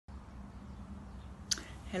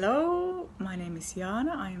Hello, my name is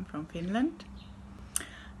Jaana, I am from Finland,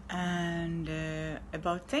 and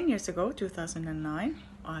about 10 years ago, 2009,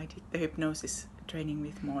 I did the hypnosis training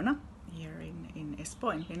with Mona here in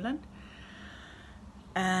Espoo in Finland,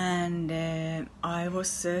 and I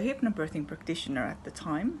was a hypnobirthing practitioner at the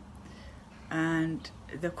time, and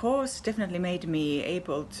the course definitely made me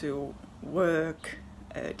able to work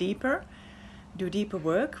do deeper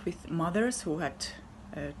work with mothers who had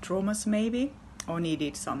traumas maybe, or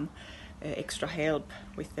needed some extra help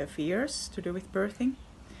with their fears to do with birthing.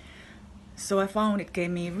 So I found it gave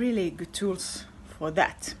me really good tools for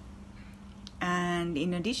that. And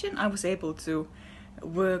in addition, I was able to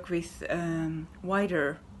work with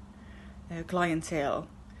wider clientele.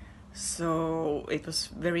 So it was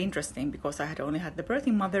very interesting because I had only had the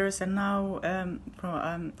birthing mothers, and now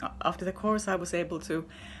after the course I was able to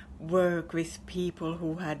work with people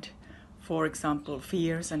who had, for example,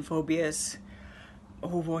 fears and phobias,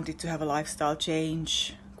 who wanted to have a lifestyle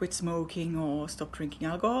change, quit smoking or stop drinking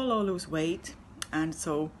alcohol or lose weight. And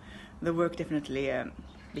so the work definitely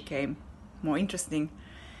became more interesting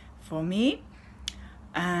for me.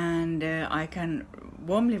 And I can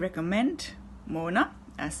warmly recommend Mona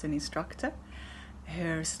as an instructor.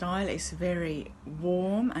 Her style is very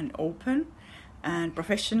warm and open and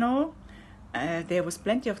professional. There was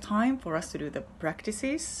plenty of time for us to do the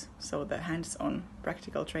practices, so the hands-on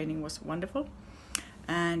practical training was wonderful.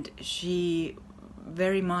 And she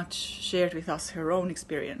very much shared with us her own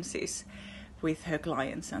experiences with her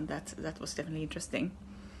clients, and that was definitely interesting.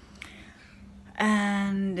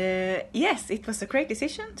 And yes, it was a great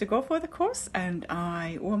decision to go for the course, and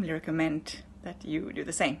I warmly recommend that you do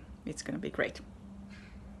the same. It's going to be great.